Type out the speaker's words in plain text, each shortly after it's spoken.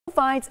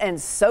Fights and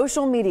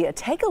social media.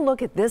 Take a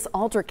look at this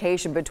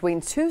altercation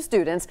between two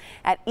students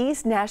at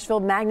East Nashville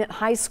Magnet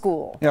High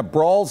School. Yeah,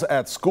 brawls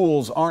at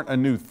schools aren't a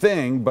new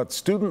thing, but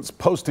students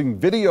posting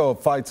video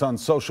of fights on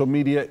social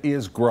media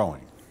is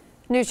growing.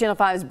 News Channel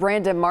 5's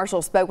Brandon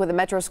Marshall spoke with a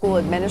Metro school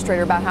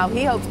administrator about how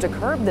he hopes to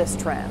curb this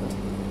trend.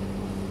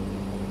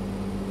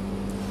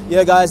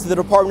 Yeah, guys, the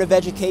Department of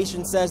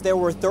Education says there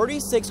were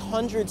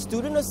 3,600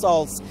 student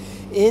assaults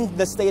in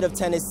the state of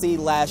Tennessee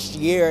last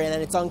year,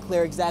 and it's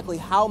unclear exactly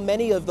how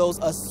many of those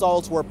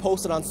assaults were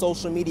posted on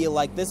social media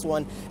like this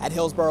one at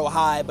Hillsborough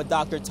High. But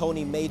Dr.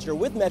 Tony Major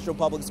with Metro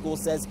Public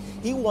Schools says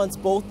he wants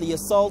both the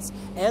assaults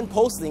and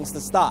postings to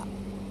stop.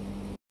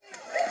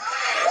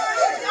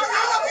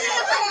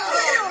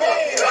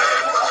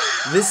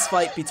 This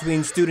fight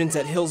between students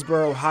at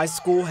Hillsborough High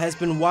School has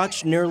been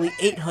watched nearly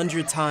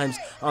 800 times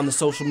on the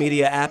social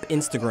media app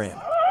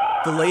Instagram.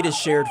 The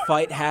latest shared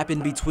fight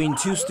happened between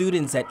two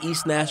students at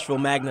East Nashville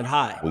Magnet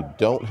High. We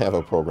don't have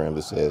a program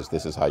that says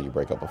this is how you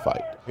break up a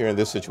fight. Here in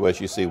this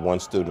situation, you see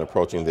one student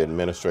approaching the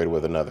administrator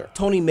with another.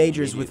 Tony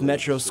Majors with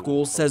Metro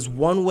Schools says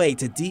one way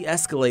to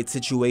de-escalate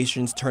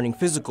situations turning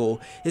physical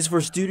is for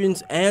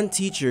students and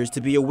teachers to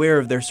be aware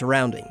of their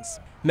surroundings.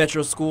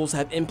 Metro Schools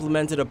have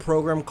implemented a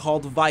program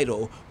called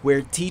Vital,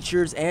 where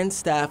teachers and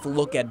staff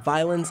look at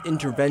violence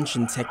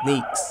intervention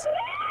techniques.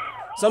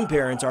 Some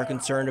parents are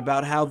concerned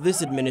about how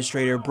this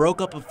administrator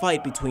broke up a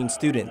fight between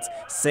students,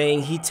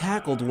 saying he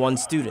tackled one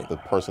student. The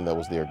person that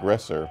was the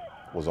aggressor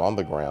was on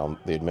the ground.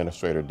 The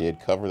administrator did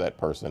cover that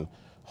person,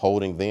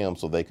 holding them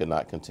so they could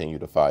not continue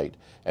to fight,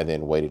 and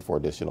then waited for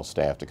additional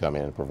staff to come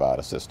in and provide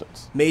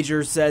assistance.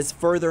 Majors says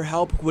further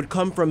help would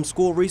come from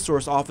school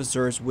resource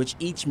officers, which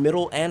each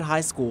middle and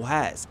high school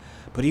has.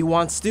 But he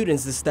wants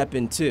students to step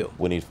in too.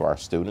 We need for our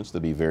students to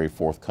be very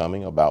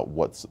forthcoming about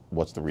what's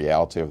the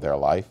reality of their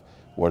life.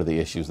 What are the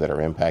issues that are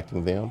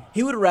impacting them?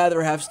 He would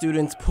rather have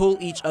students pull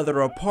each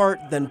other apart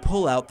than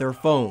pull out their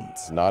phones.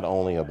 It's not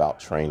only about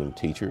training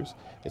teachers,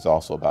 it's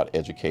also about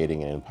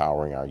educating and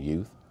empowering our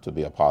youth to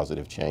be a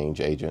positive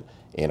change agent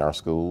in our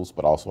schools,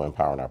 but also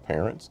empowering our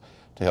parents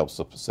to help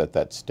set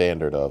that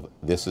standard of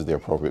this is the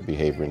appropriate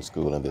behavior in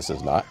school and this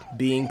is not.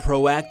 Being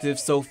proactive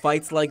so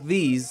fights like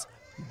these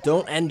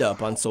don't end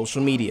up on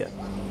social media.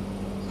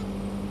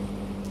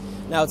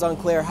 Now, it's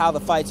unclear how the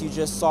fights you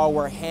just saw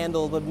were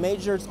handled, but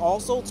Majors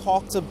also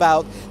talked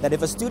about that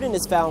if a student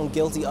is found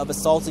guilty of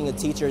assaulting a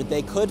teacher,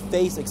 they could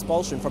face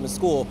expulsion from a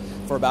school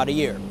for about a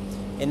year.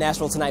 In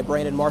Nashville tonight,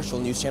 Brandon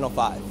Marshall, News Channel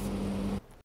 5.